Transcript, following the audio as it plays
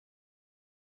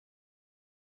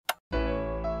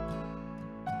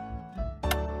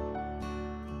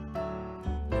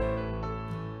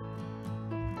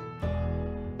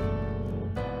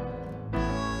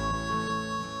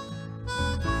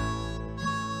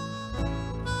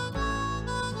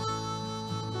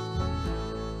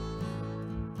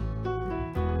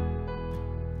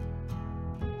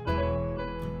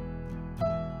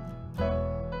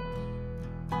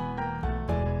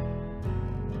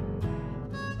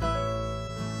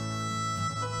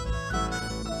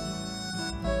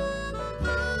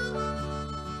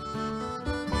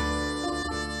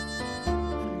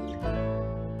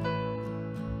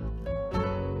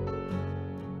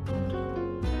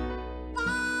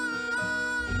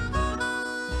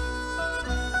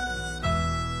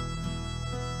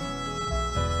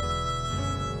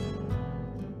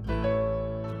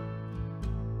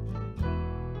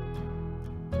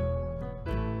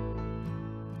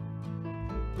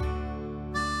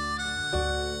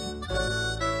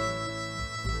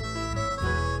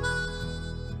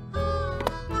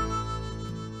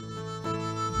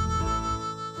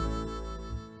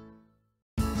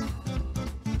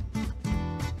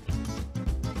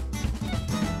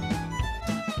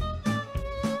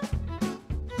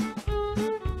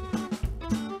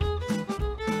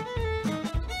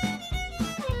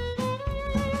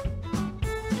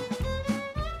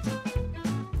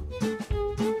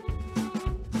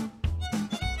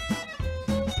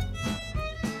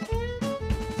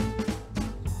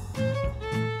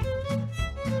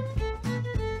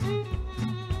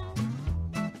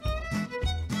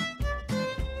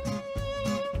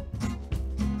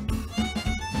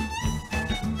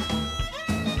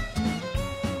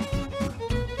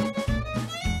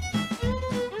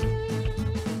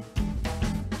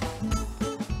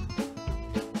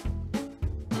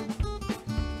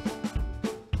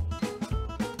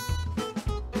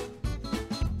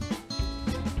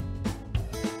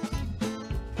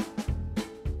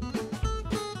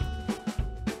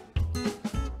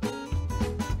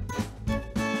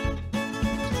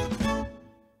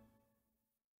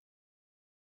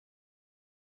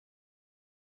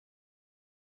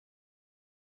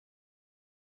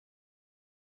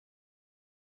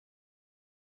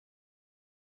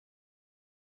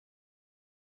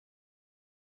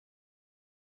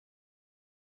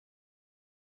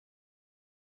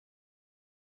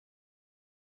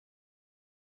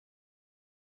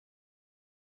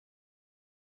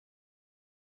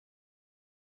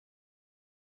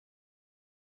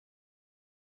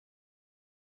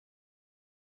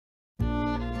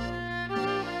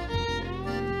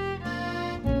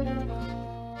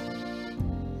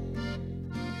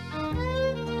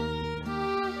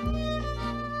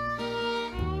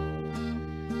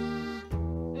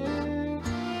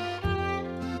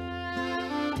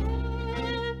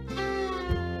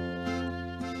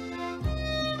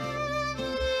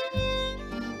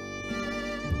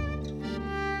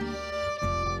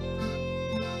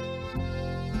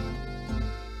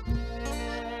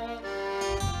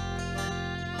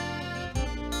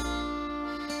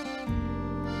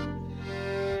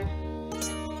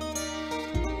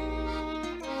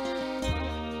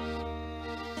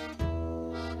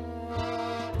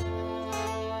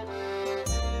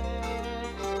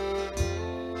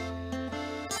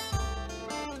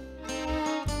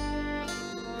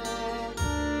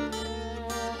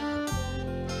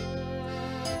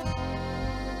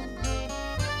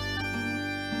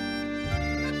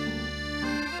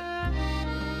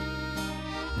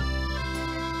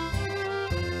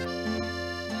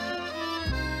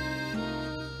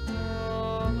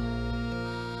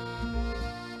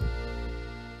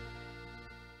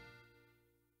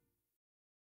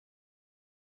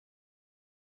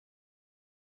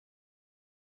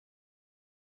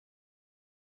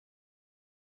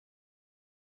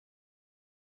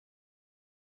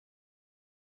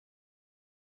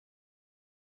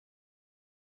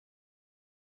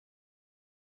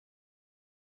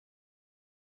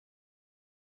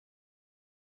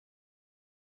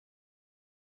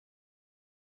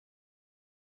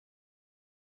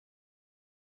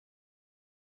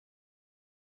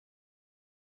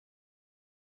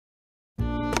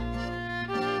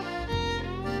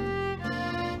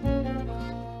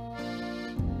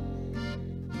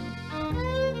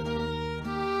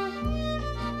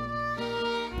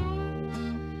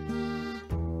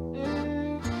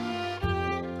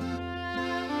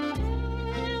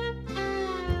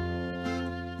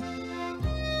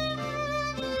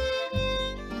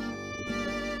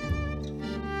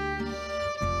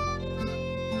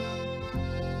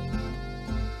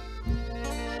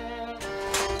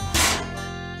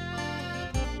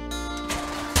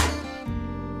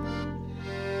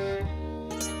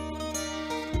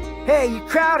Hey, you're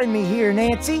crowding me here,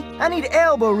 Nancy. I need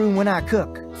elbow room when I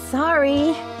cook.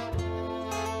 Sorry.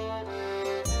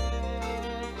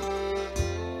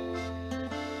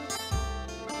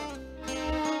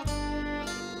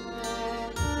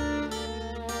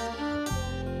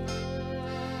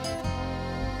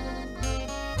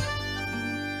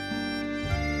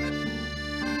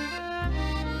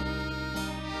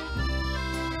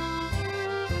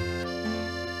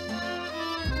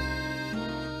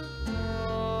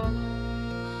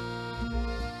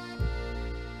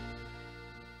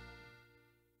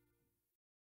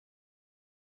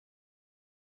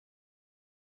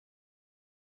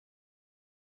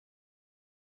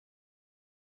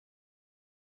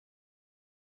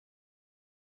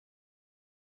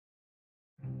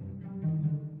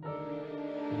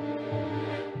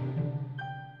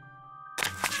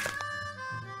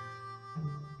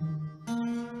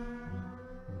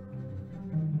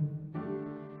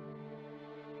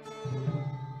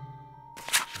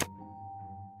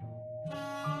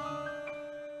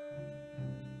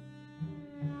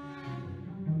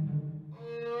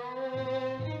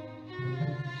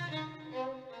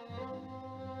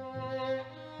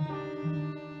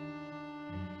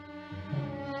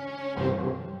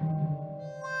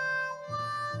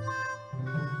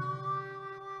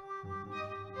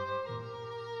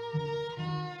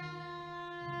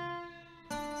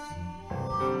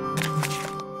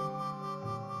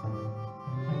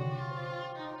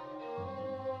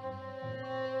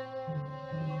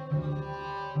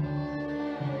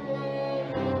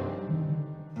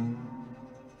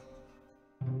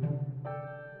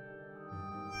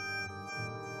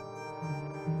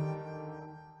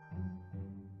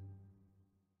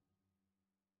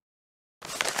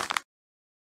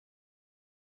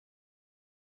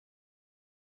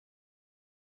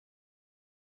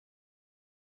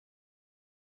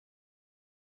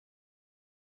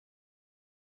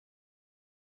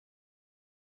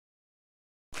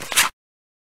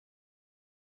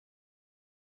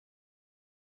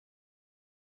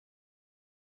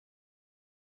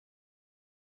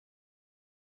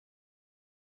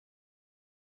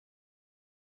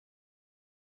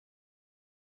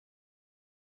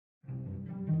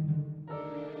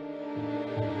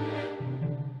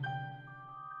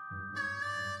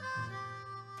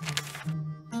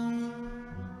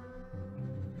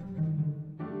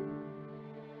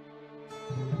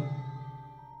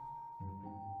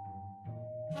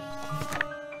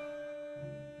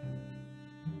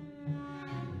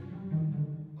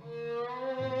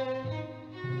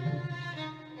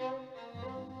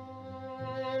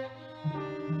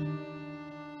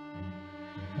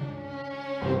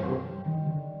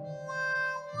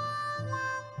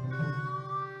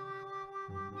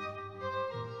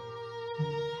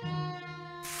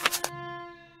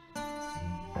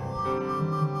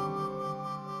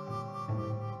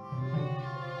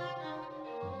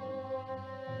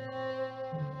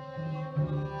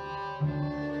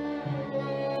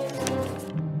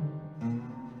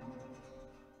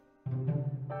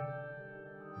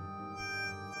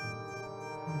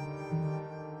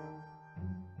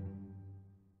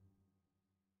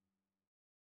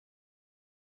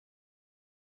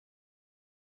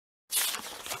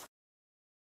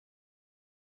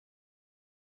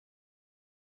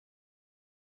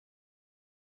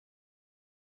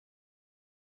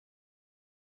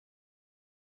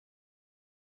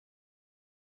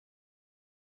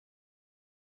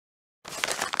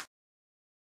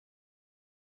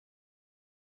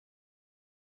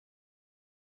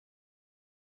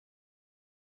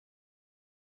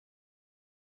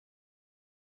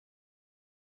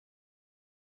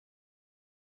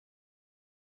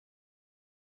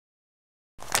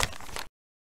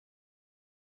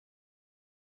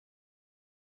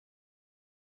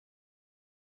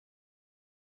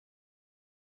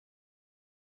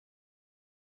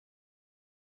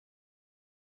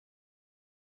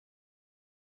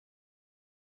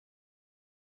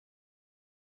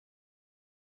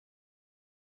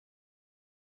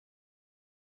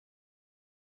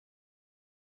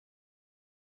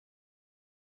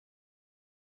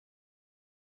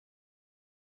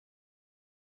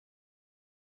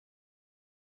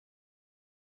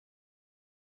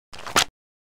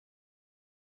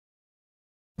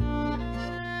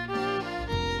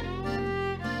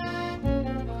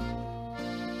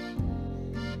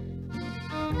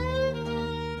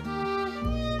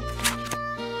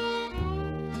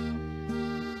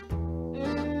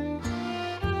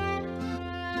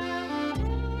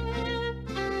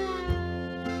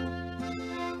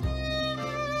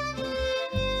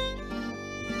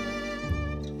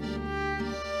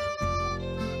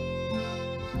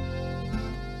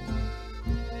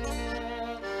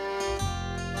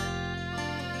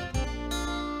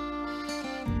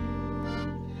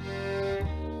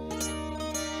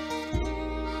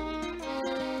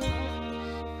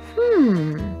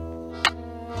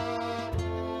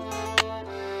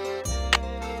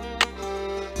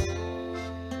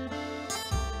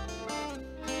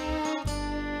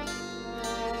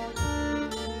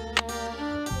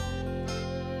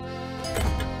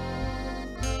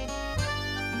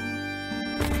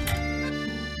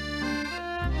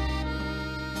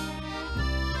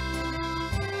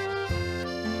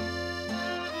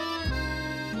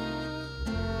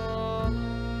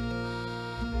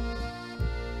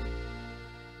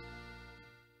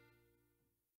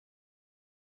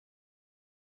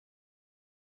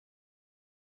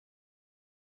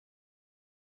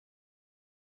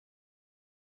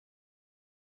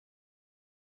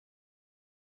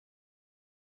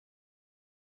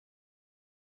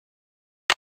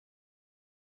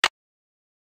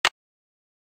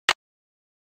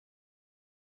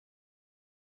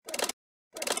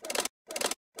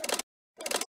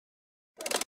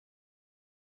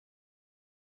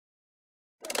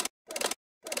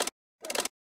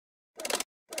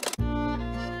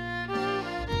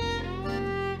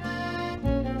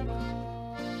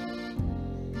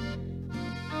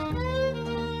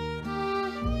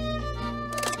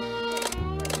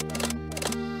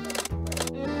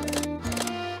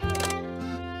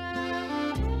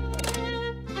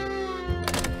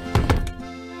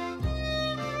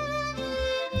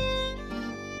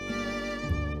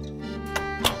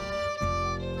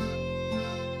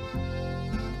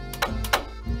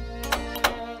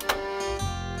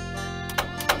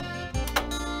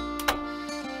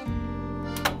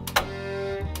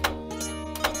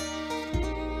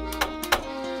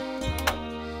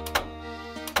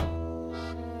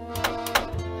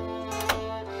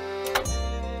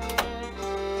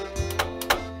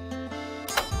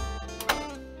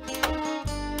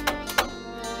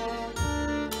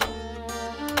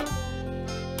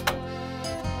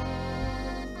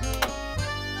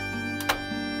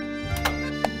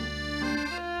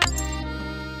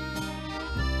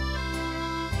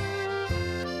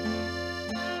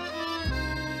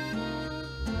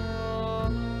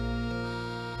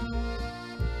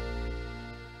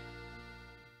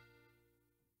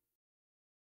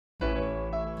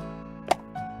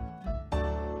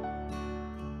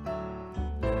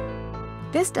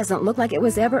 This doesn't look like it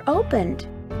was ever opened.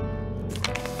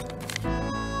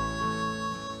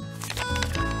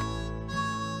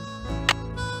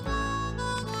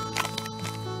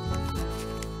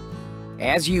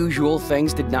 As usual,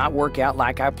 things did not work out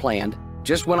like I planned.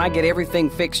 Just when I get everything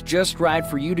fixed just right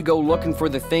for you to go looking for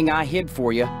the thing I hid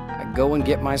for you, I go and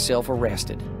get myself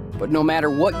arrested. But no matter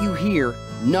what you hear,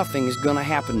 nothing is gonna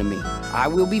happen to me. I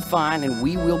will be fine and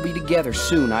we will be together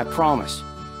soon, I promise.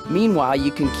 Meanwhile,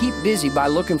 you can keep busy by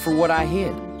looking for what I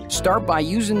hid. Start by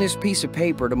using this piece of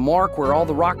paper to mark where all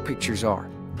the rock pictures are.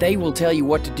 They will tell you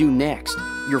what to do next.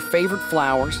 Your favorite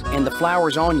flowers and the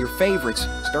flowers on your favorites,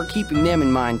 start keeping them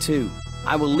in mind too.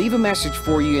 I will leave a message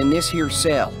for you in this here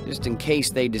cell, just in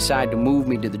case they decide to move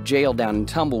me to the jail down in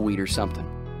Tumbleweed or something.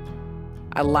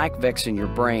 I like vexing your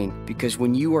brain, because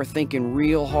when you are thinking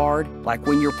real hard, like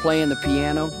when you're playing the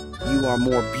piano, you are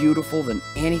more beautiful than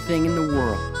anything in the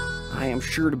world. I am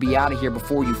sure to be out of here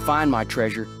before you find my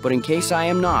treasure, but in case I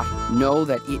am not, know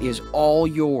that it is all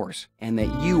yours, and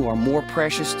that you are more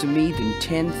precious to me than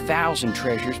 10,000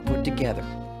 treasures put together.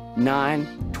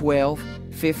 9, 12,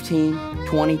 15,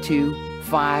 22,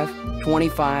 5,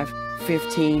 25,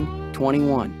 15,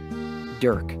 21.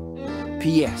 Dirk.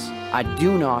 P.S. I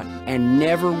do not and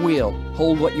never will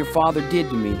hold what your father did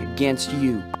to me against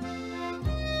you.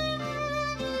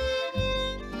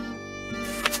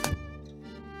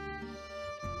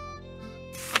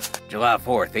 July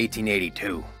 4th,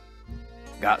 1882.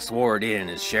 Got sworn in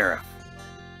as sheriff.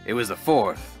 It was the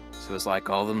 4th, so it's like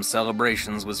all them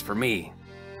celebrations was for me,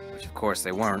 which of course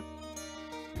they weren't.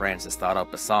 Frances thought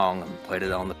up a song and played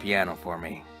it on the piano for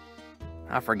me.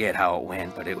 I forget how it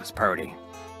went, but it was purty.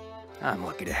 I'm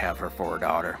lucky to have her for a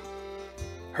daughter.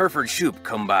 Hereford Shoup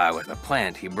come by with a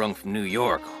plant he brung from New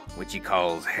York, which he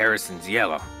calls Harrison's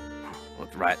Yellow.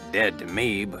 Looked right dead to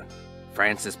me, but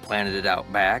Frances planted it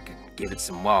out back and give it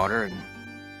some water, and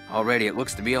already it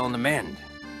looks to be on the mend.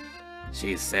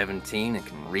 She's 17 and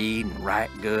can read and write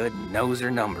good and knows her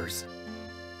numbers.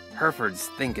 Hereford's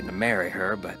thinking to marry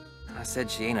her, but I said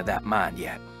she ain't of that mind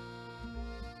yet.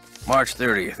 March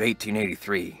 30th,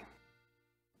 1883.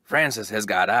 Frances has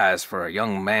got eyes for a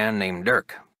young man named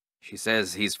Dirk. She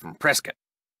says he's from Prescott.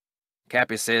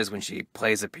 Cappy says when she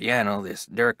plays the piano, this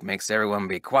Dirk makes everyone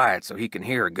be quiet so he can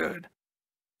hear her good.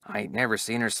 I ain't never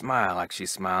seen her smile like she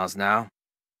smiles now.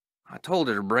 I told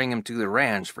her to bring him to the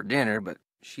ranch for dinner, but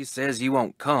she says he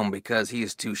won't come because he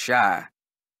is too shy.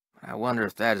 I wonder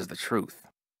if that is the truth.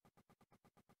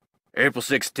 April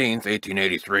 16th,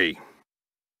 1883.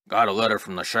 Got a letter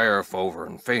from the sheriff over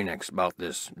in Phoenix about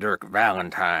this Dirk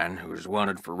Valentine, who's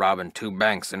wanted for robbing 2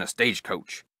 banks in a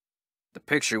stagecoach. The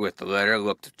picture with the letter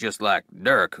looked just like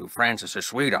Dirk, who Francis is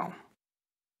sweet on.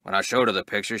 When I showed her the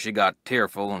picture, she got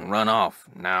tearful and run off.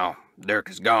 Now, Dirk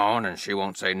is gone, and she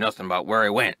won't say nothing about where he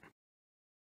went.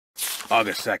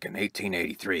 August 2nd,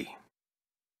 1883.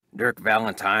 Dirk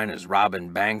Valentine is robbing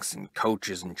banks and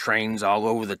coaches and trains all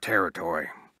over the territory.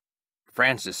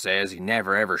 Francis says he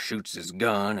never ever shoots his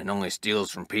gun and only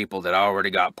steals from people that already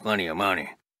got plenty of money.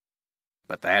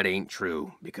 But that ain't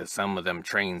true, because some of them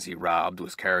trains he robbed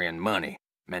was carrying money,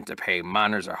 meant to pay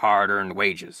miners a hard-earned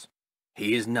wages.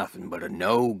 He is nothing but a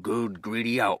no-good,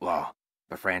 greedy outlaw,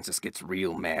 but Francis gets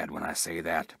real mad when I say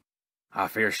that. I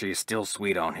fear she is still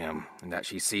sweet on him, and that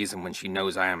she sees him when she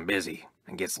knows I am busy,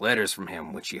 and gets letters from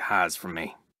him which she hides from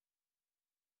me.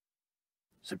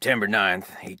 September 9th,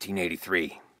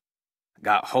 1883.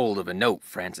 Got hold of a note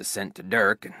Francis sent to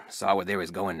Dirk and saw where they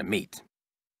was going to meet.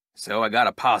 So I got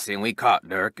a posse and we caught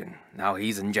Dirk, and now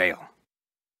he's in jail.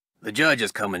 The judge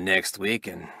is coming next week,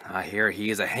 and I hear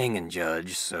he is a hanging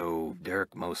judge, so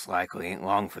Dirk most likely ain't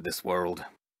long for this world.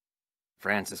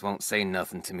 Francis won't say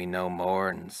nothing to me no more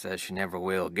and says she never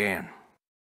will again.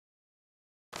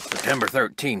 September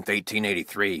 13th,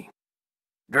 1883.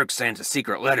 Dirk sent a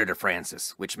secret letter to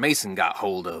Francis, which Mason got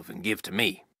hold of and give to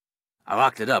me. I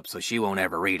locked it up so she won't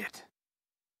ever read it.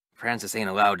 Francis ain't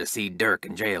allowed to see Dirk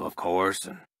in jail, of course,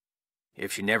 and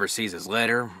if she never sees his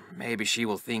letter, maybe she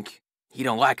will think he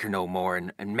don't like her no more,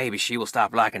 and maybe she will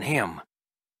stop liking him.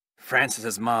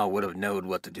 Francis's ma would have knowed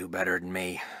what to do better than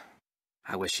me.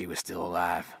 I wish she was still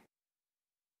alive.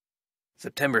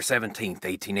 September 17th,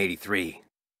 1883.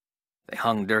 They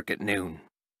hung Dirk at noon.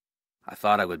 I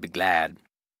thought I would be glad,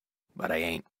 but I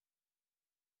ain't.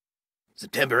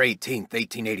 September 18th,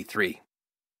 1883.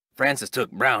 Francis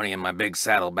took Brownie in my big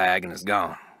saddlebag and is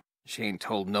gone. She ain't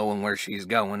told no one where she's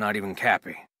going, not even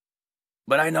Cappy.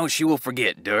 But I know she will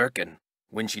forget Dirk, and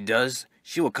when she does,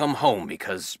 she will come home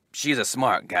because she's a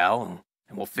smart gal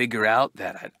and will figure out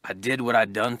that I did what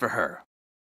I'd done for her.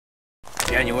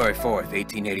 January 4th,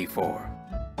 1884.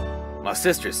 My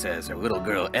sister says her little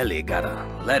girl Ellie got a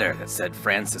letter that said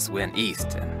Francis went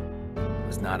east and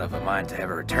was not of a mind to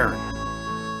ever return.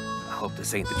 I hope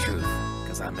this ain't the truth,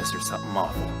 because I miss her something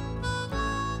awful.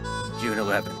 June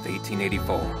 11th,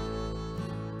 1884.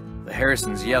 The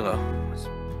Harrison's yellow,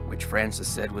 which Francis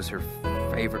said was her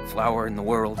favorite flower in the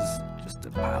world, is just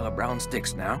a pile of brown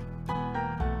sticks now.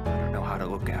 I don't know how to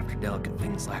look after delicate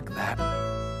things like that,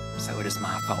 so it is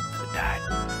my fault that it died.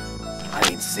 I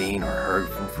ain't seen or heard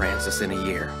from Francis in a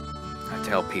year. I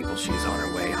tell people she's on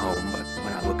her way home, but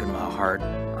when I look in my heart,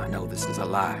 I know this is a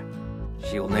lie.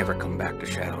 She'll never come back to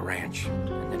Shadow Ranch,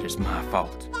 and it is my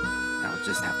fault. I'll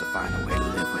just have to find a way to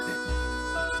live with it.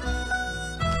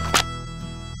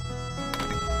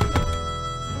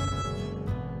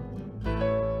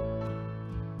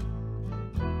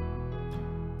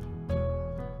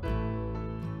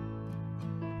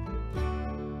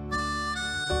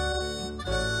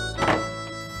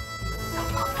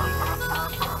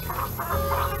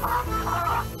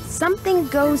 Something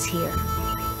goes here.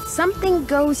 Something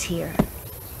goes here.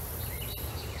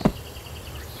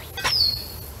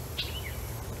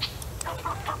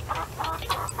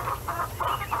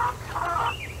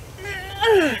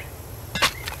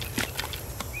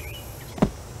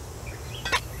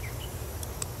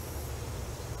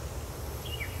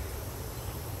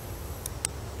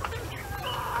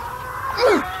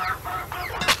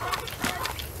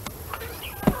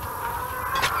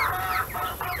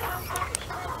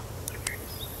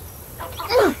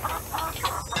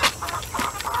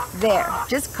 There,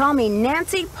 just call me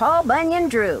Nancy Paul Bunyan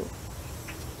Drew.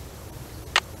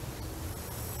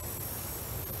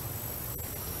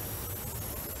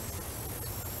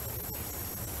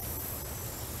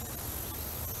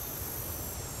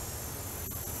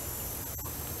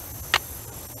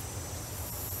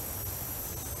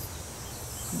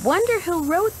 Wonder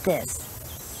who wrote this.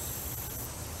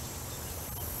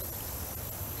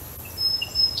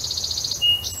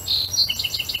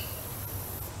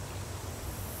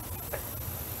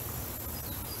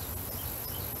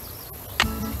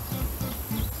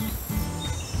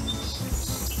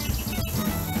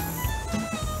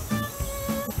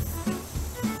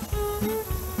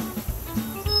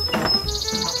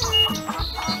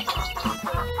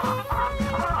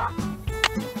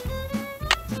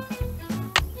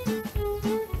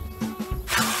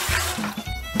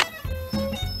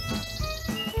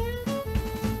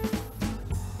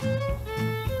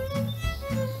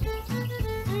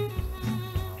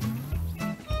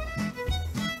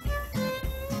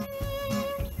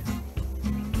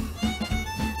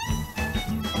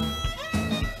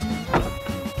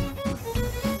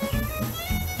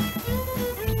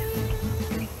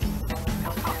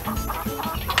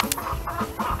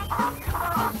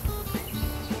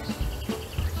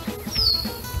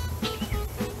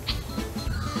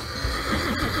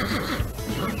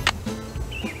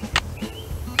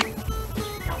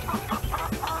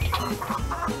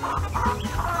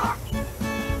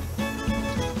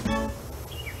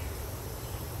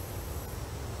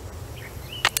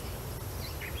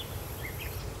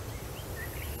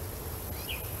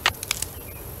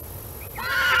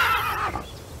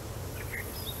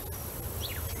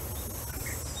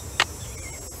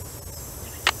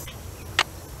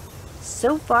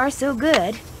 So far, so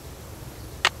good.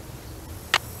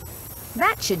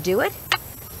 That should do it.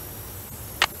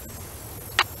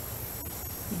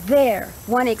 There,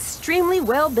 one extremely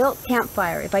well-built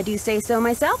campfire, if I do say so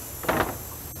myself.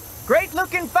 Great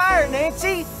looking fire,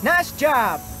 Nancy. Nice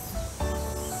job.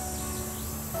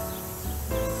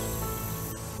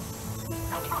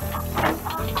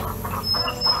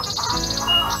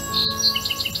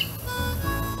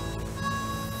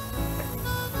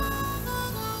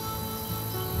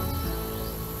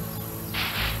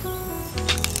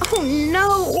 Oh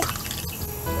no!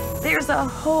 There's a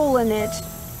hole in it.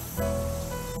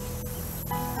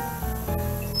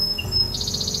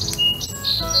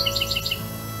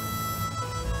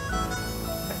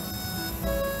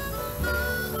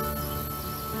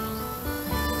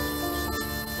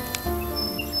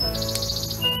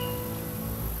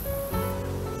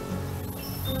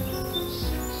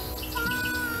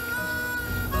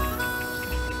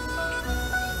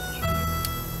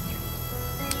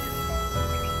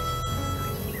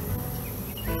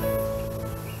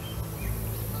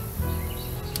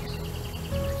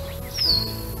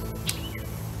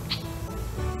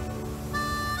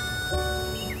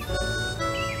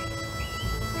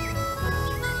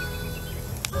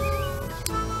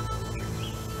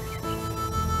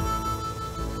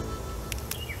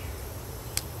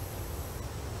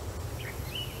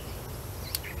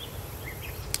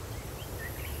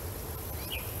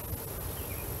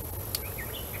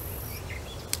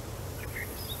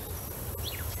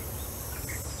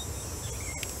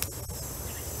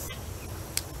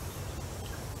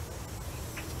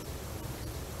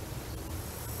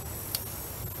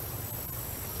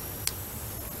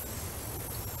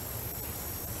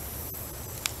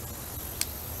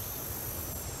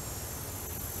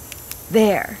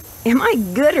 There. Am I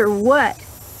good or what?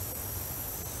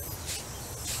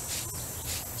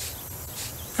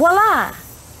 Voila!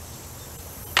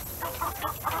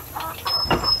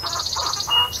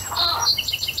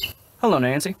 Hello,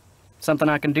 Nancy. Something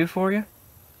I can do for you?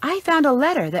 I found a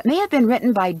letter that may have been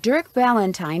written by Dirk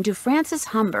Valentine to Francis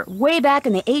Humber way back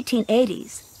in the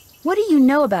 1880s. What do you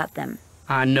know about them?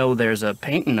 I know there's a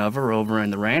painting of her over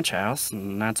in the ranch house,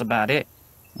 and that's about it.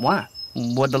 Why?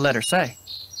 What'd the letter say?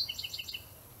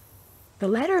 The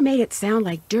letter made it sound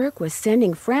like Dirk was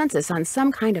sending Francis on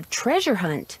some kind of treasure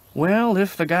hunt. Well,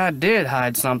 if the guy did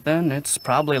hide something, it's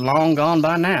probably long gone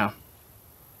by now.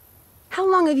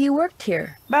 How long have you worked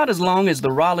here? About as long as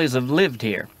the Raleighs have lived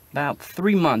here. About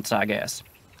 3 months, I guess.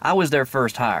 I was their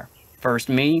first hire. First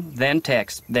me, then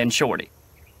Tex, then Shorty.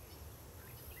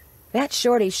 That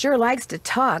Shorty sure likes to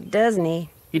talk, doesn't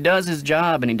he? He does his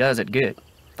job, and he does it good.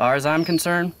 As far as I'm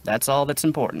concerned, that's all that's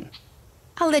important.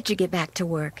 I'll let you get back to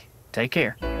work. Take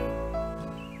care. Ow!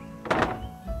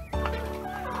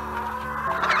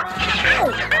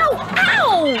 Ow!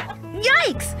 Ow!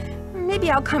 Yikes!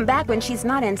 Maybe I'll come back when she's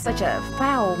not in such a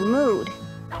foul mood.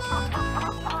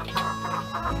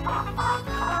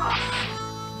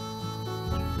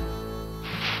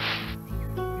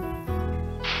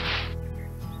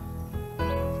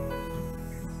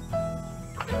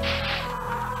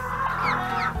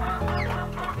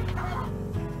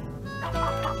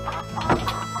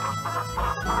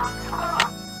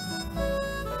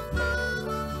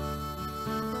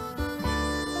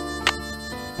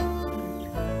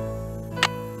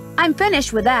 I'm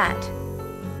finished with that.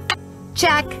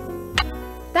 Check.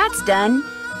 That's done.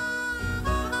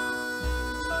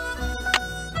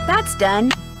 That's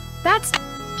done. That's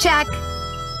check.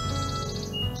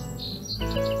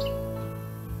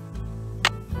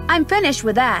 I'm finished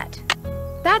with that.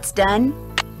 That's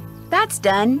done. That's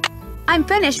done. I'm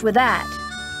finished with that.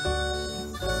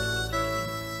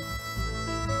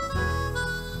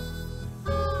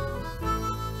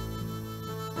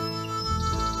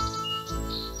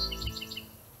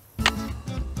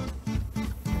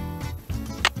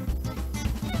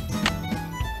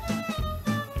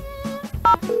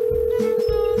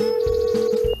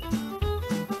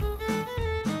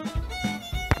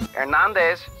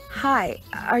 Hernandez. Hi,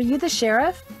 are you the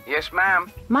sheriff? Yes,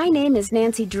 ma'am. My name is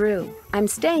Nancy Drew. I'm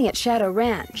staying at Shadow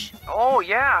Ranch. Oh,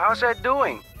 yeah, how's that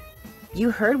doing?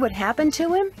 You heard what happened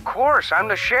to him? Of course, I'm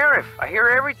the sheriff. I hear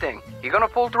everything. You gonna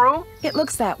pull through? It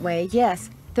looks that way, yes.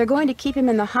 They're going to keep him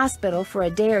in the hospital for a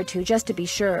day or two just to be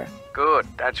sure. Good,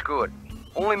 that's good.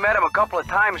 Only met him a couple of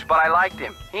times, but I liked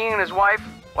him. He and his wife,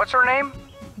 what's her name?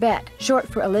 Bet, short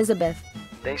for Elizabeth.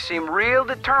 They seem real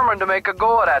determined to make a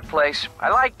go of that place. I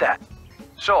like that.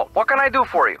 So, what can I do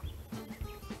for you?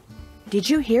 Did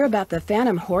you hear about the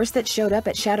phantom horse that showed up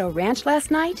at Shadow Ranch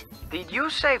last night? Did you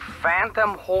say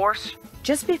phantom horse?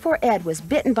 Just before Ed was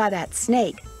bitten by that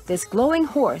snake, This glowing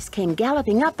horse came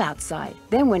galloping up outside,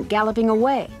 then went galloping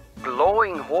away.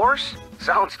 Glowing horse?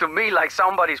 Sounds to me like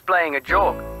somebody's playing a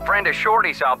joke. Friend of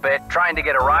Shorty's, I'll bet, trying to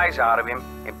get a rise out of him,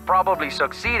 and probably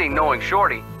succeeding knowing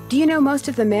Shorty. Do you know most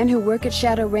of the men who work at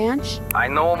Shadow Ranch? I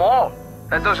know them all.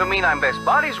 That doesn't mean I'm best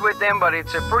buddies with them, but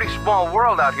it's a pretty small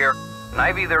world out here, and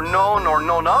I've either known or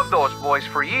known of those boys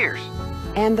for years.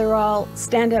 And they're all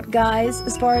stand-up guys,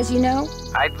 as far as you know?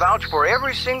 I'd vouch for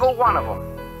every single one of them.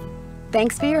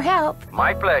 Thanks for your help.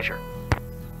 My pleasure.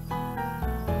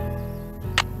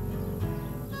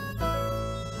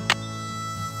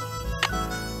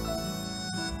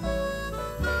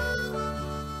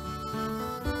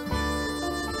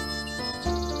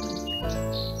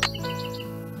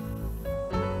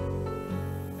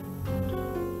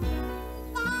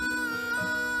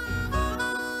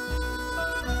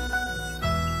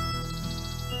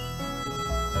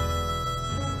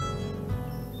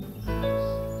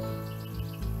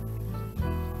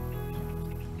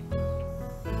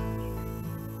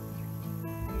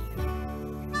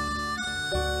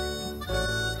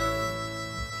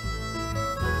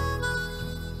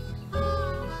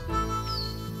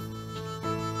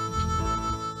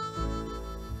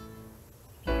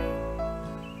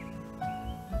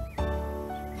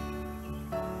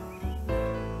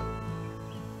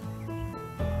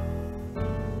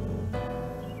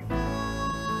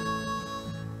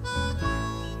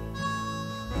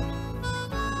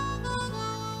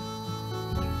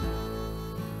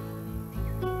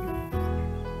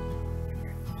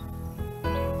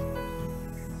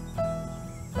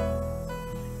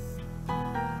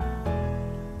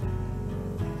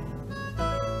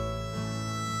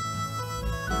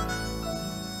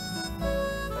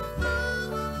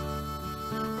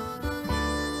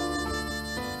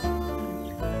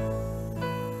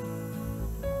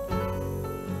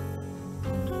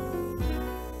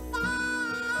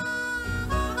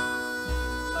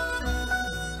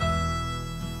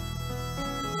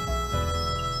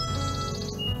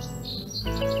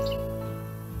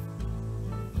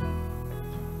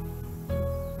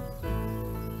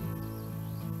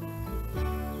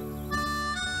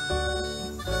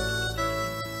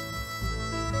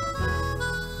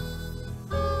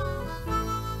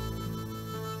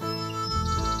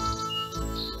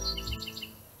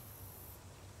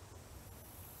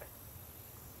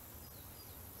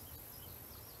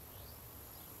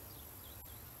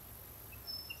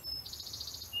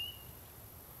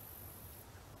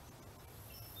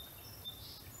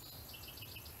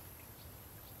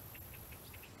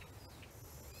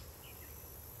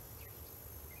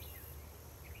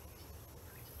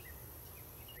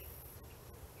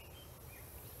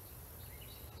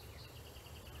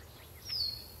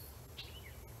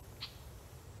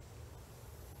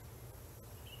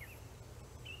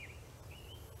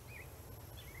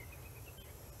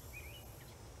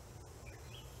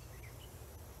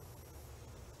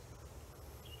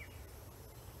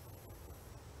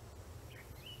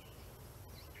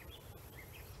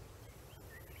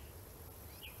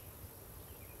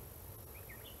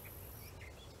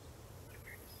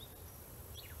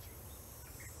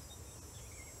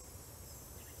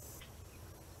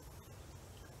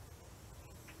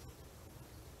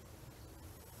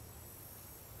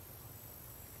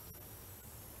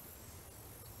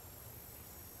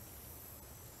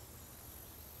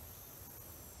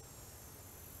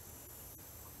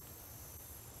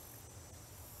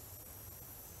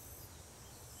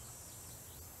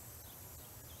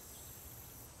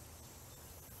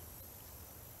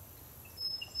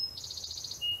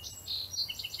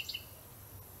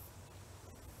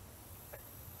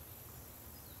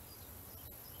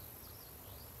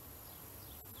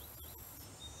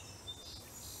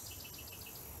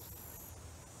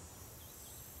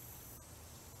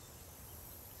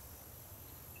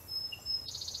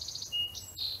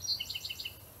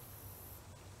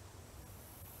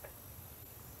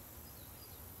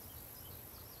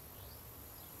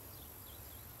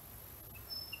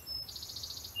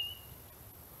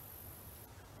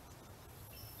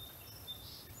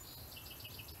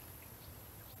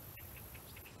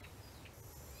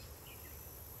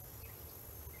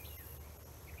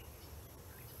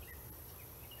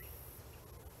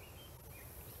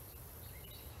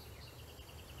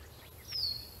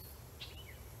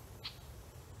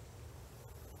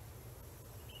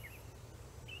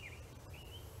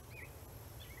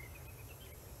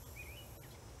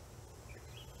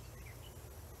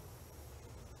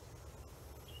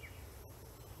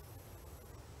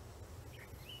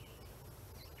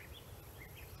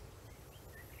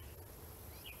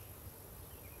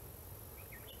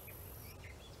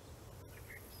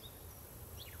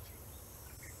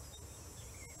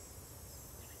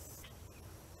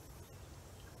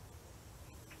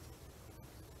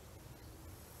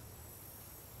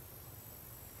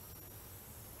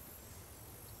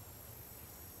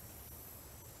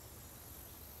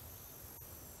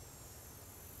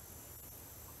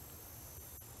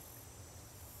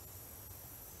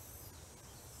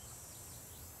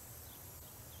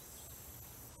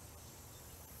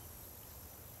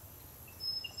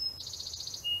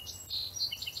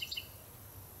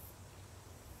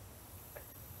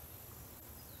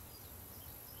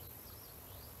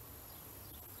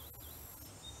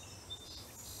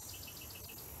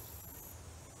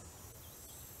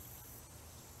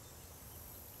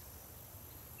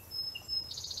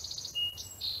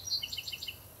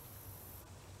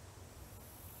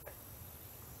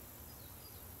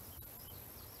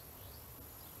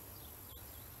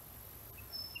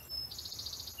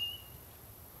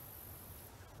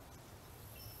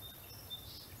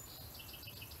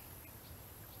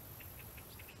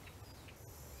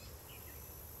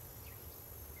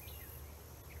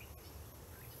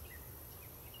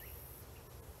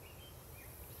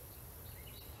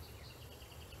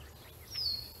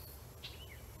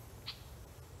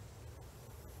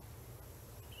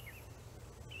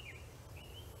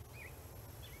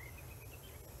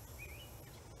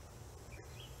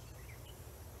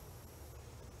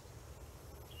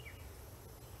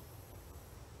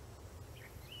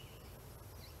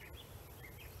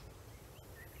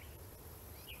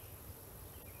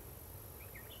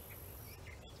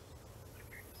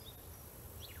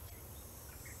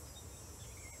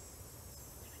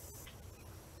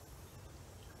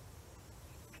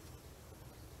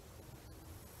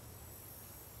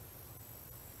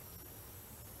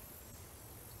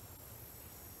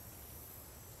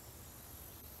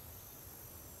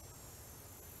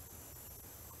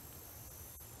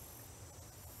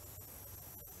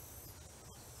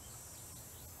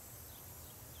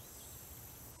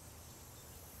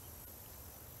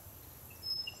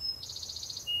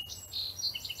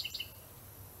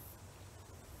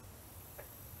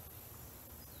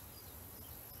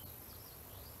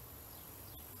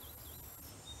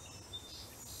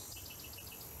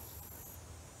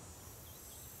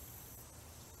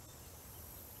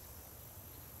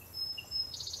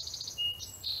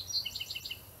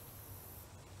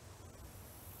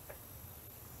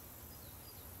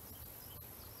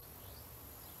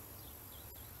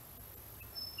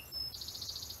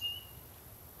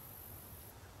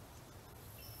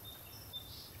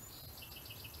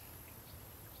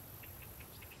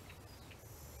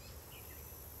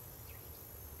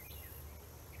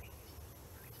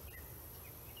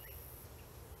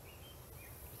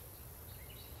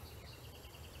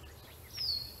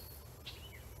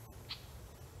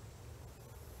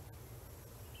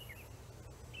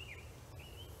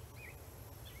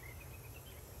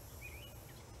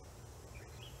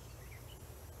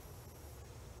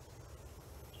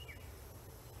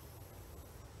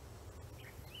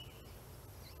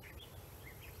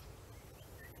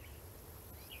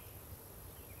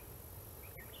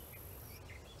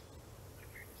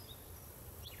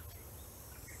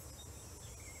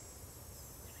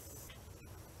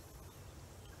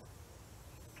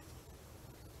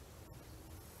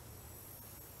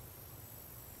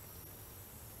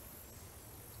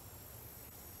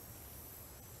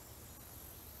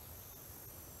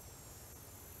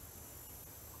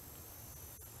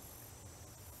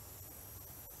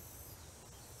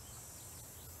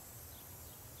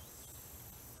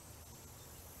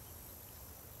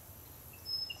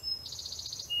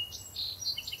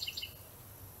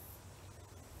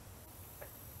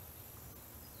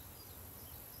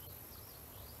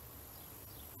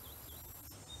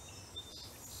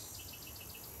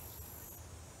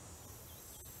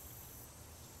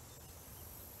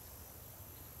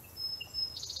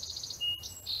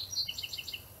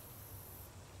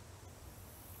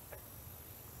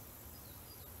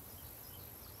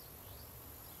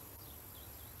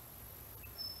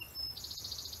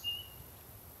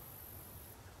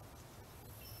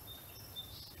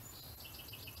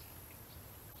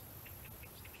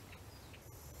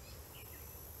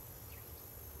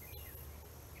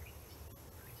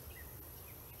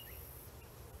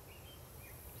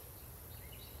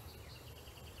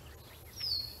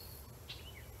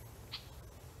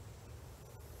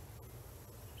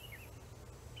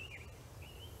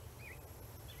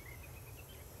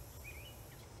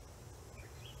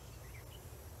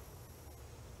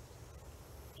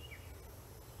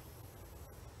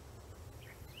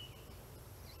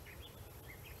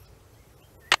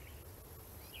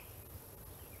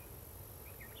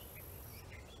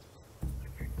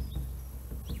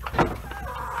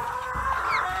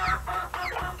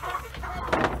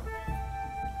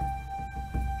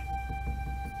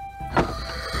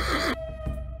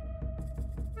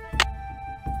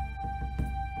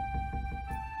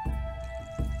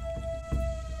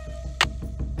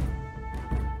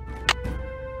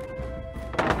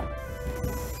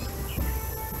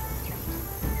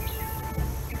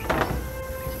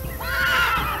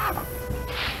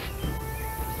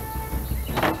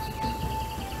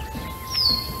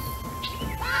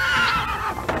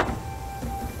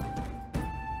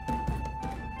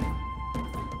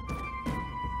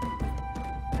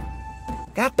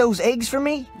 Got those eggs for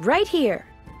me? Right here.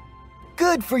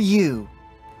 Good for you.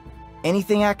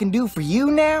 Anything I can do for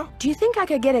you now? Do you think I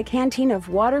could get a canteen of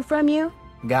water from you?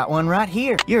 Got one right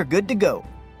here. You're good to go.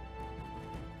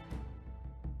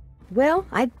 Well,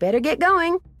 I'd better get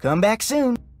going. Come back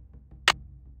soon.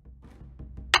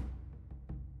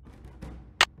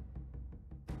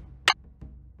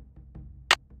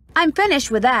 I'm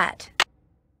finished with that.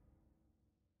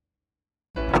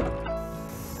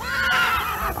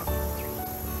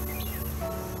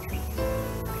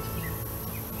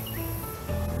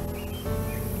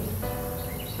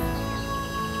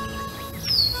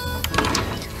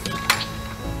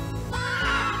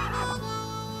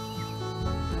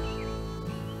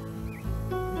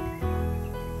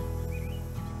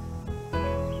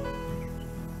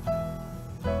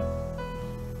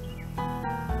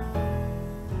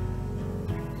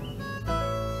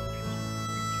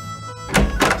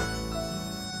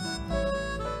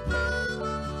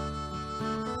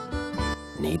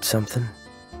 Need something?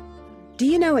 Do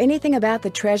you know anything about the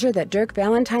treasure that Dirk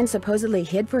Valentine supposedly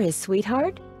hid for his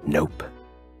sweetheart? Nope.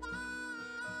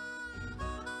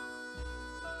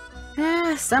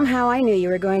 Somehow I knew you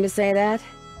were going to say that.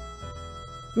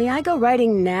 May I go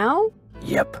riding now?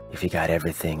 Yep, if you got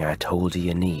everything I told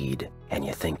you need, and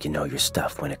you think you know your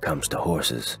stuff when it comes to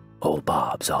horses, old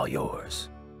Bob's all yours.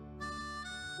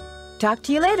 Talk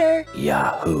to you later.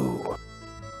 Yahoo!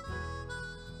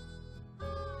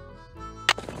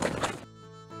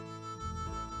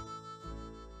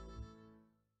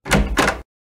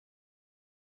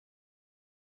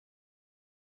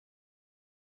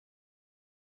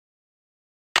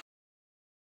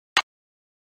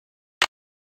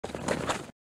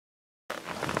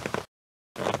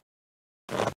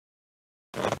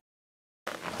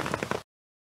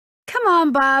 Come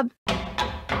on, Bob.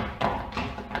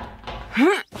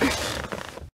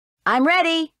 I'm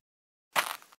ready.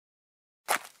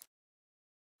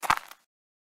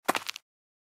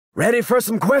 Ready for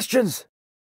some questions?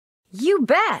 You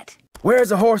bet. Where's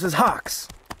the horse's hocks?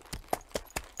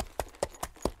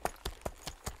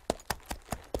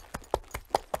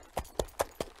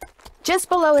 Just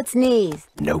below its knees.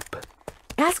 Nope.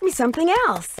 Ask me something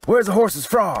else. Where's the horse's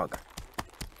frog?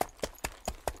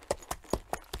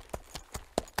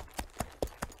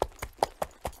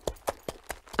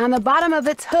 On the bottom of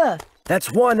its hoof.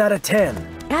 That's 1 out of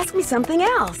 10. Ask me something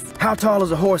else. How tall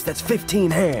is a horse that's 15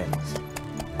 hands?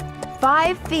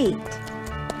 5 feet.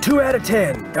 2 out of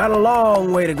 10. Got a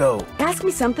long way to go. Ask me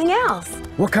something else.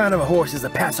 What kind of a horse is a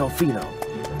Paso Fino?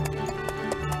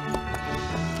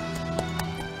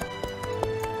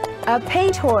 A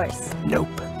paint horse.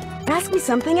 Nope. Ask me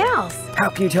something else. How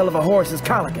can you tell if a horse is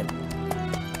colicky?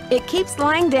 It keeps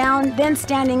lying down, then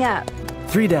standing up.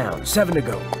 3 down, 7 to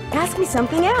go. Ask me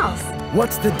something else.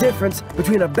 What's the difference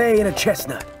between a bay and a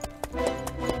chestnut?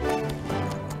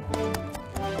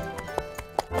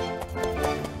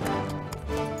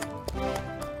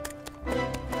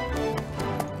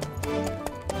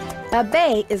 A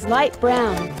bay is light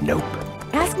brown. Nope.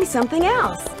 Ask me something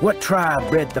else. What tribe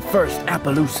bred the first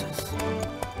Appaloosas?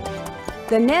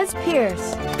 The Nez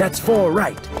Perce. That's 4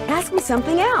 right. Ask me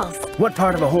something else. What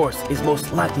part of a horse is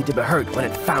most likely to be hurt when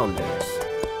it founders?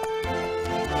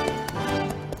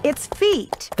 Its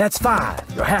feet. That's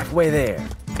 5. You're halfway there.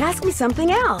 Ask me something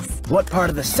else. What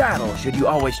part of the saddle should you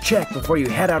always check before you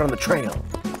head out on the trail?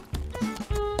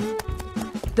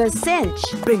 The cinch.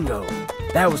 Bingo.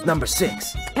 That was number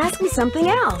 6. Ask me something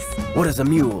else. What is a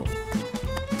mule?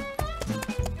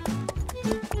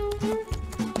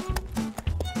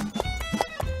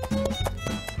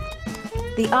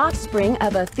 The offspring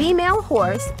of a female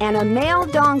horse and a male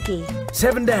donkey.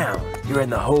 7 down. You're in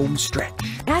the home stretch.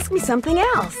 Ask me something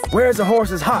else. Where's a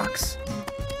horse's hocks?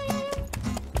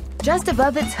 Just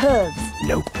above its hooves.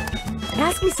 Nope.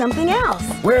 Ask me something else.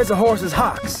 Where's a horse's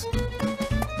hocks?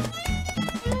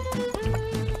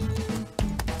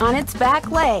 On its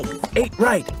back legs. 8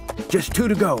 right. Just 2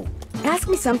 to go. Ask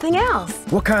me something else.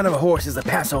 What kind of a horse is a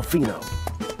Paso Fino?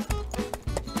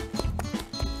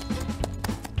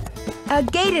 A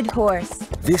gaited horse.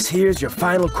 This here's your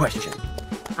final question.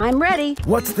 I'm ready.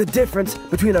 What's the difference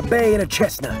between a bay and a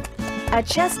chestnut? A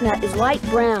chestnut is light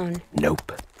brown.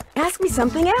 Nope. Ask me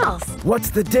something else. What's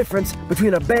the difference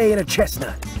between a bay and a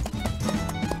chestnut?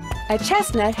 A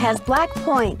chestnut has black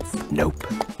points. Nope.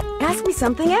 Ask me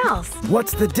something else.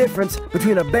 What's the difference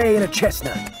between a bay and a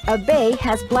chestnut? A bay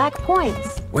has black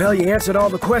points. Well, you answered all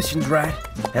the questions right.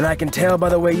 And I can tell by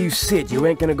the way you sit, you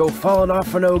ain't gonna go falling off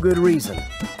for no good reason.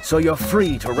 So you're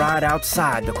free to ride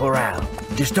outside the corral.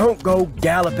 Just don't go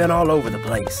galloping all over the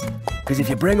place. 'Cause if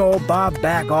you bring old Bob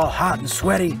back all hot and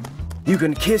sweaty, You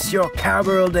can kiss your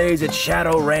cowgirl days at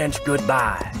Shadow Ranch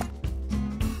goodbye.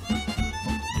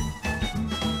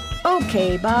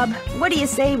 Okay, Bob. What do you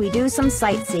say we do some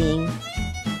sightseeing?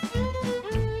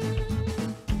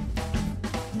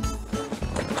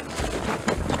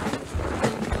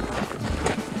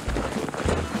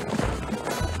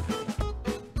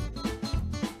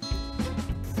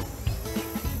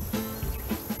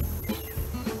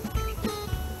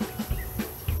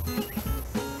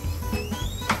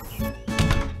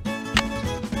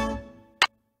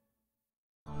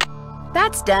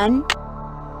 That's done.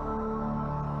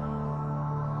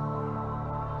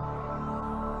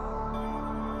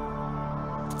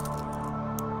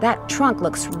 That trunk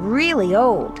looks really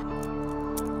old.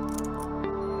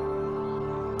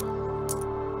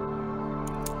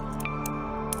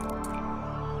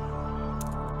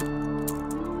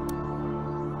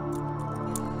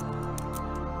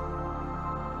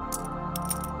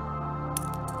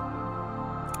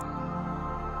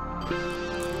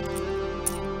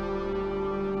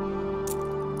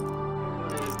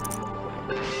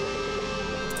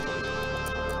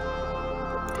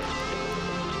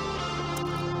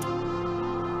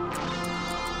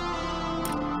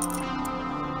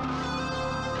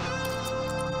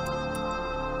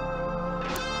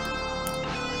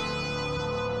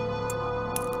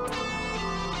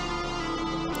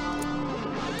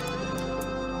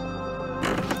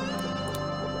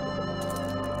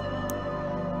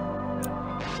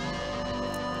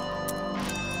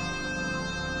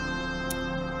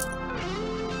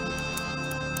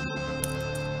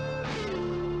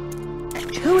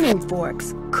 Tuning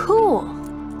forks. Cool.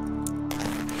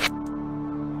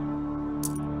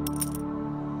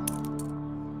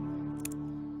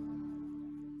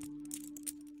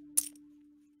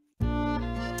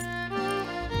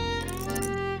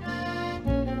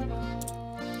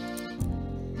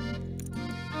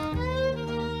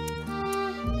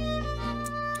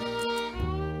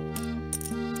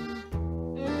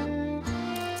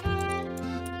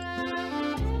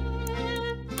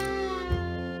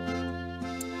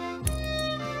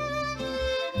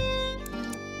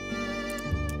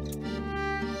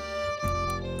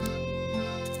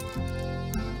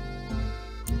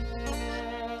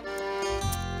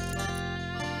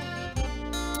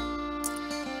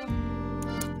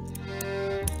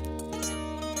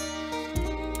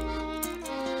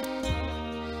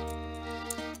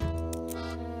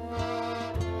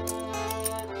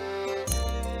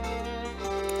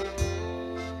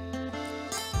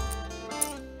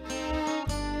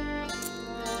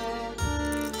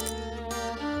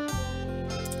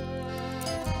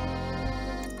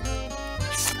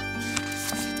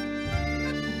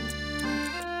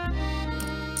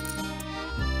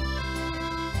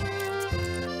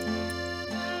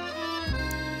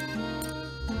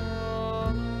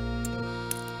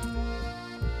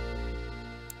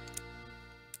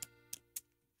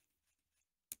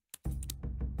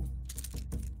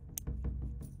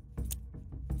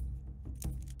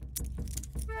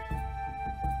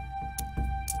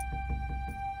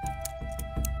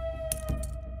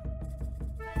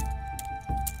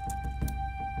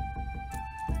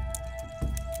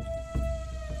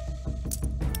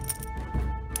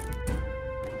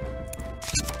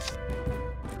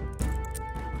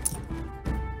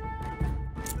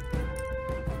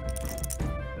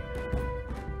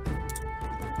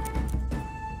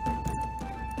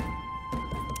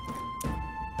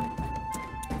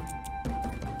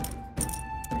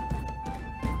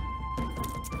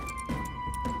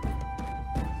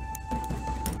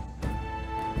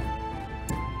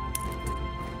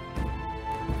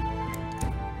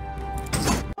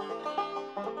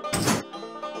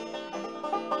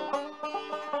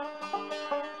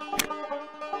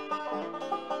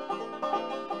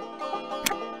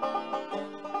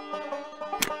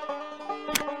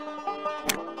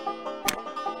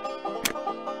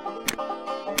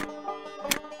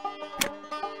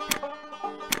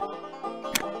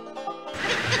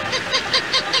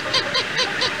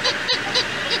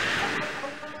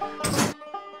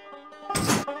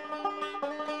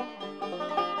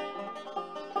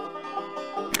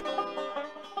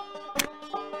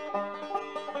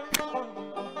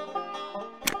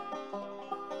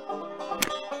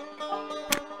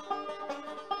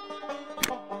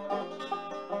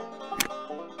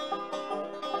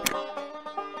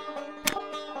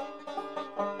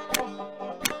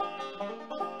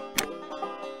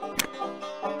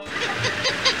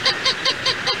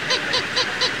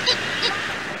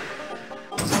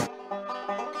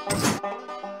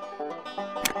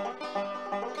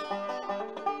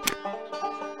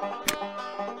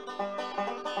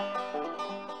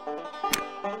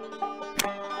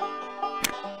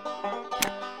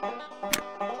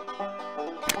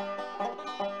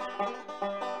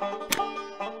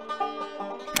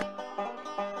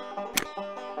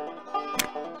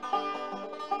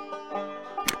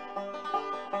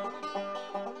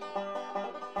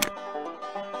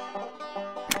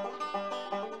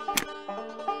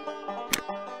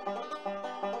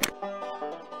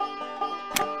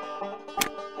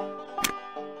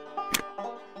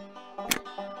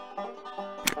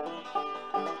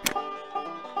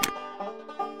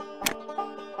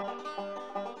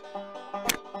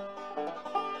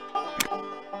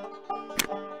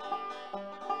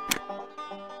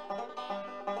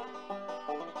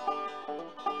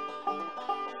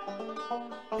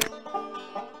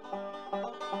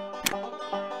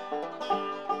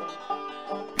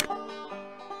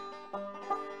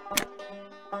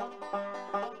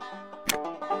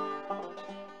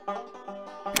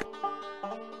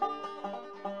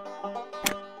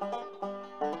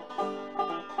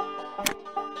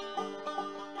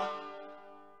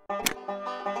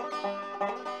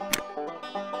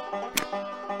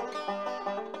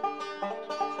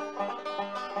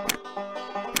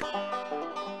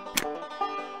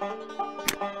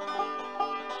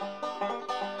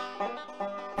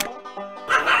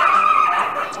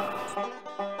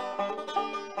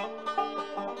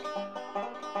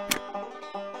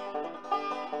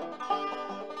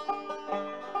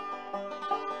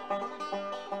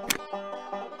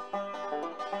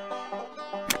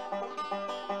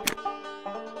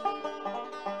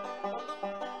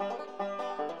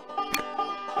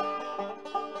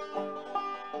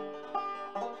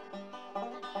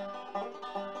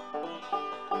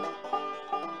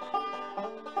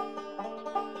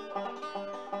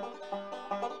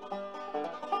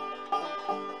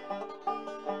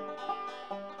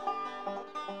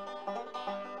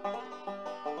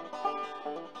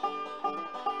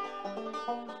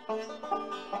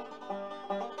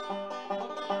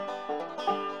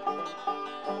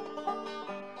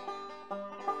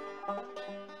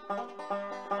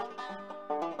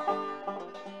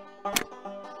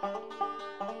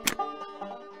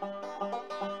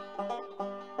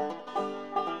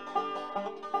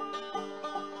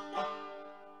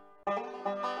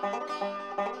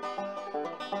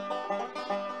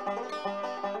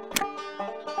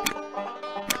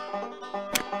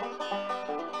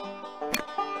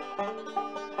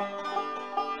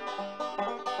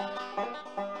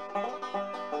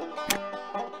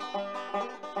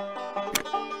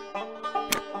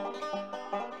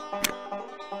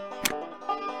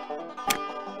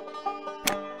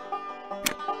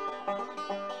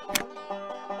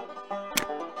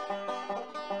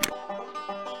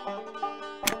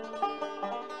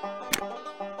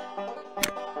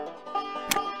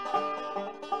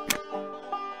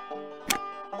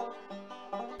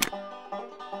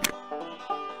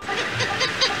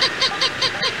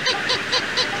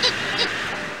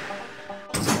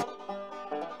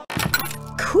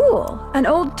 Cool. An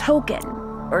old token.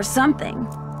 Or something.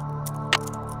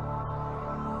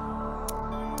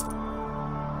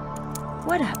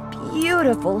 What a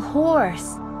beautiful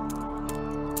horse.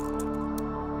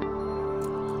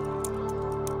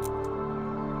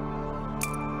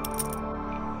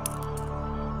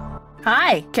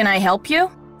 Hi, can I help you?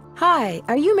 Hi,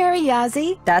 are you Mary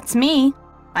Yazzie? That's me.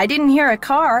 I didn't hear a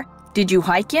car. Did you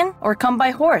hike in or come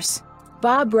by horse?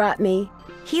 Bob brought me.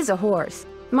 He's a horse.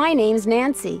 My name's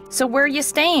Nancy. So where are you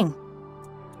staying?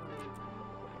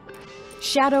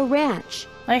 Shadow Ranch.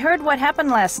 I heard what happened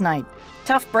last night.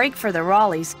 Tough break for the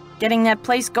Raleighs. Getting that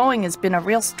place going has been a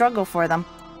real struggle for them.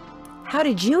 How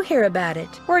did you hear about it?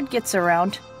 Word gets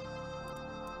around.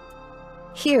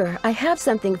 Here, I have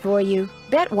something for you.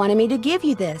 Bet wanted me to give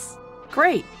you this.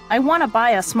 Great. I want to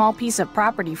buy a small piece of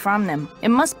property from them. It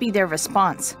must be their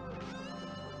response.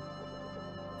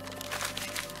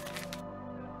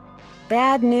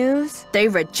 Bad news? They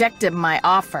rejected my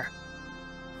offer.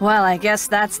 Well, I guess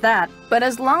that's that. But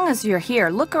as long as you're here,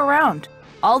 look around.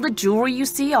 All the jewelry you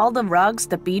see, all the rugs,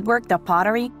 the beadwork, the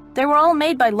pottery, they were all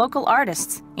made by local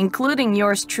artists, including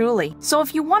yours truly. So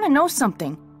if you want to know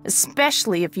something,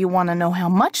 especially if you want to know how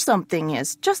much something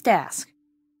is, just ask.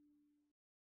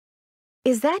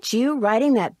 Is that you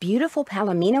riding that beautiful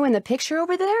Palomino in the picture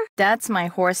over there? That's my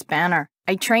horse Banner.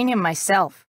 I train him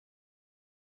myself.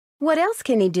 What else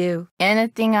can he do?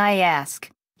 Anything I ask.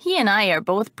 He and I are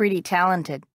both pretty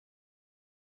talented.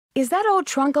 Is that old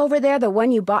trunk over there the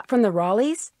one you bought from the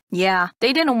Raleighs? Yeah,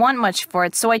 they didn't want much for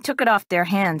it, so I took it off their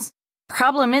hands.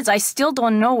 Problem is, I still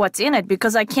don't know what's in it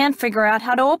because I can't figure out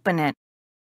how to open it.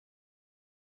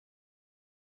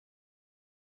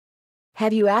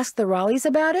 Have you asked the Raleighs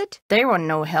about it? They were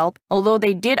no help, although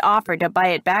they did offer to buy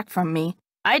it back from me.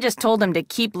 I just told them to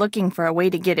keep looking for a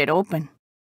way to get it open.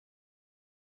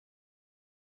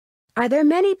 Are there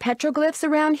many petroglyphs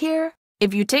around here?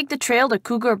 If you take the trail to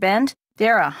Cougar Bend,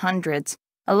 there are hundreds.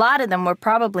 A lot of them were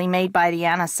probably made by the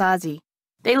Anasazi.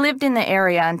 They lived in the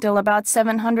area until about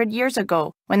 700 years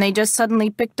ago, when they just suddenly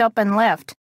picked up and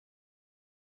left.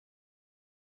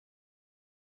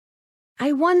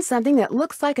 I won something that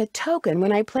looks like a token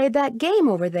when I played that game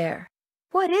over there.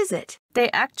 What is it?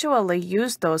 They actually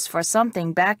used those for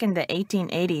something back in the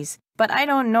 1880s, but I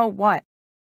don't know what.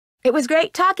 It was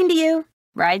great talking to you.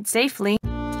 Ride safely.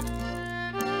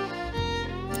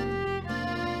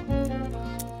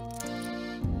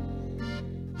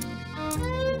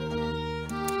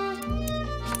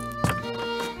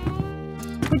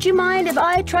 Would you mind if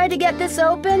I tried to get this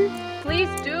open? Please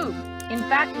do. In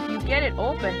fact, if you get it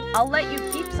open, I'll let you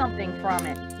keep something from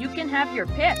it. You can have your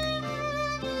pick.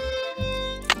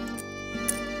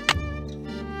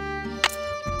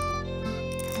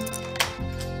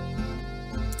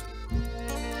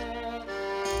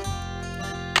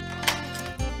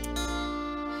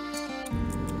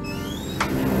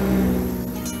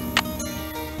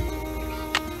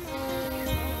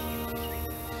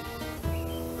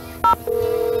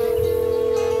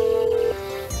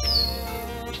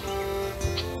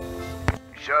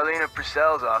 Charlene at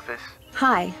Purcell's office.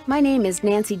 Hi, my name is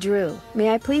Nancy Drew.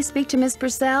 May I please speak to Miss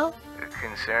Purcell?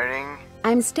 Concerning?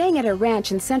 I'm staying at a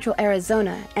ranch in central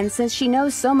Arizona, and since she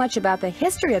knows so much about the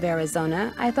history of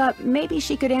Arizona, I thought maybe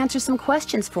she could answer some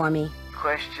questions for me.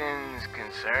 Questions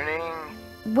concerning?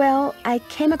 Well, I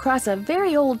came across a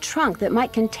very old trunk that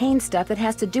might contain stuff that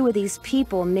has to do with these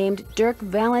people named Dirk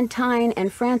Valentine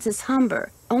and Francis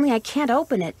Humber, only I can't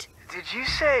open it. Did you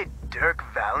say Dirk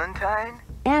Valentine?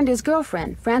 And his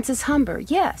girlfriend, Francis Humber,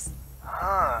 yes.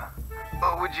 Huh.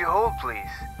 What would you hold, please?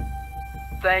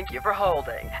 Thank you for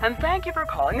holding, and thank you for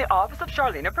calling the office of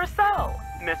Charlena Purcell.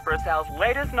 Miss Purcell's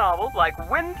latest novel, Like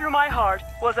Wind Through My Heart,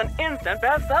 was an instant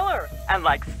bestseller. And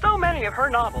like so many of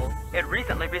her novels, it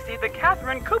recently received the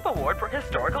Catherine Coop Award for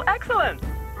Historical Excellence.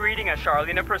 Reading a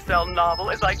Charlena Purcell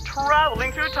novel is like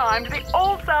traveling through time to the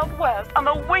Old Southwest on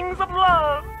the wings of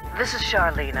love. This is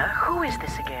Charlena. Who is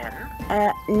this again?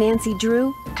 Nancy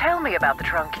Drew? Tell me about the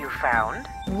trunk you found.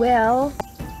 Well,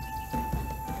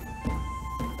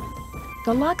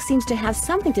 the lock seems to have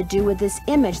something to do with this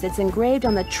image that's engraved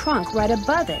on the trunk right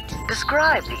above it.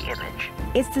 Describe the image.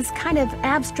 It's this kind of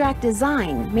abstract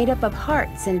design made up of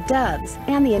hearts and doves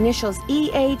and the initials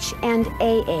EH and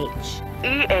AH.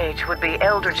 EH would be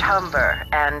Eldridge Humber,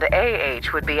 and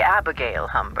AH would be Abigail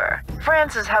Humber.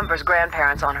 Frances Humber's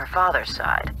grandparents on her father's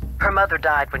side. Her mother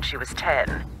died when she was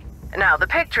 10. Now, the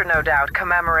picture no doubt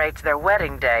commemorates their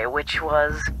wedding day, which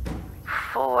was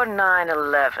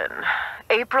 4/9/11.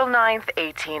 April 9th,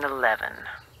 1811.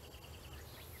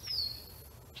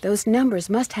 Those numbers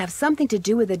must have something to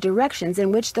do with the directions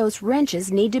in which those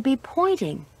wrenches need to be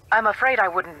pointing. I'm afraid I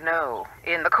wouldn't know.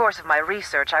 In the course of my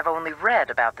research, I've only read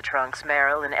about the trunks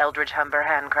Merrill and Eldridge Humber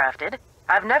handcrafted.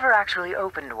 I've never actually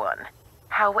opened one.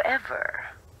 However,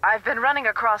 I've been running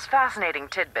across fascinating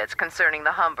tidbits concerning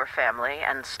the Humber family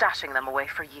and stashing them away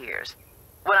for years.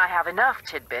 When I have enough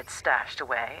tidbits stashed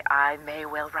away, I may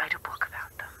well write a book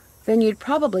about them. Then you'd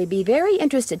probably be very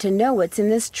interested to know what's in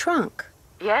this trunk.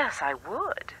 Yes, I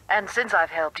would. And since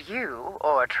I've helped you,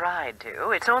 or tried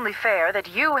to, it's only fair that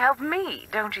you help me,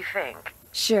 don't you think?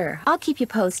 Sure, I'll keep you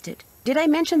posted. Did I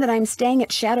mention that I'm staying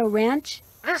at Shadow Ranch?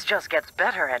 This just gets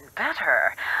better and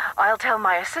better. I'll tell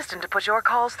my assistant to put your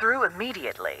calls through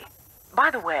immediately. By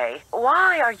the way,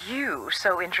 why are you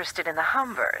so interested in the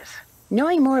Humbers?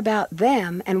 Knowing more about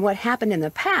them and what happened in the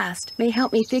past may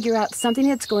help me figure out something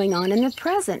that's going on in the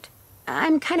present.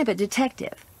 I'm kind of a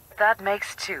detective. That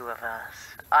makes two of us.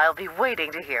 I'll be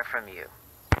waiting to hear from you.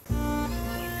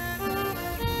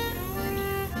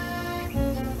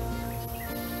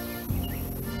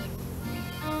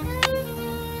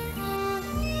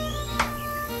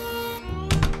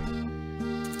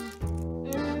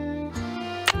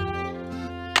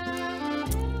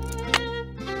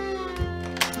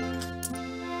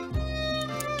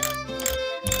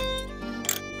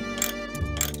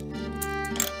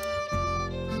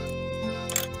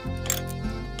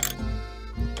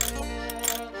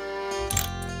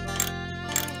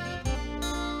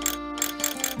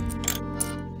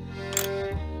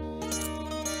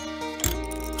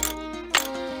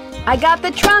 I got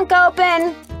the trunk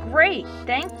open! Great,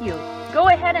 thank you. Go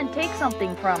ahead and take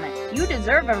something from it. You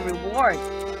deserve a reward.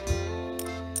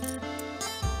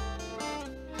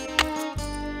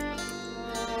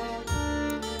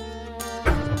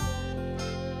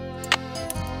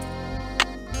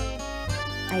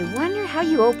 I wonder how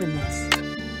you open this.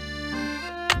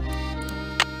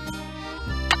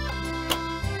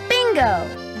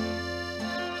 Bingo!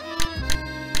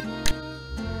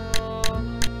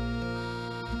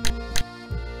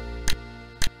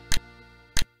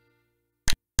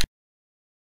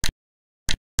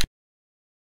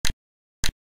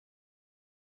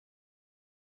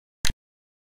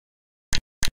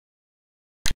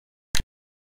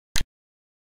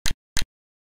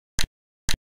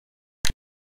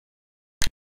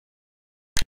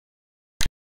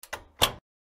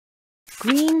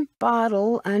 Green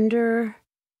bottle under...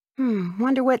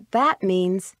 wonder what that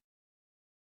means.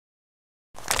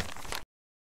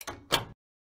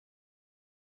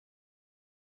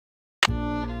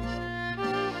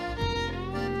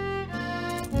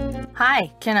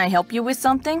 Hi, can I help you with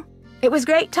something? It was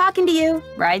great talking to you.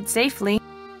 Ride safely.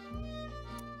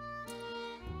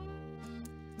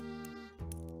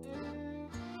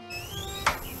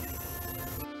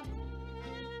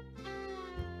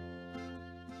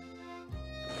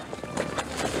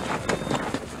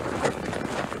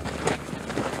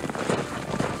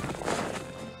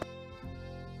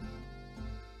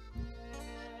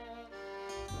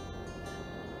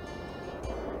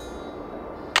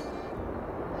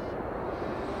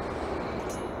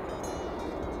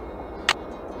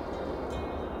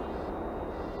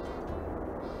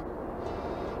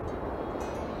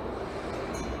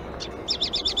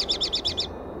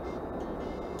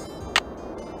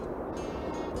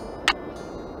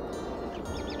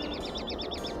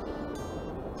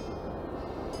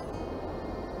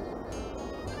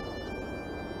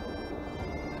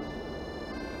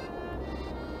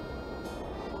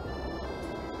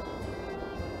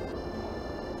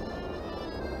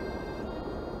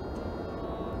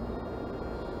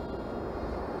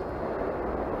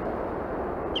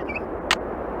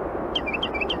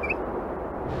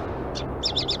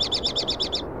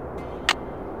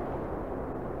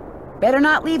 Better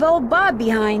not leave old Bob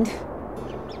behind.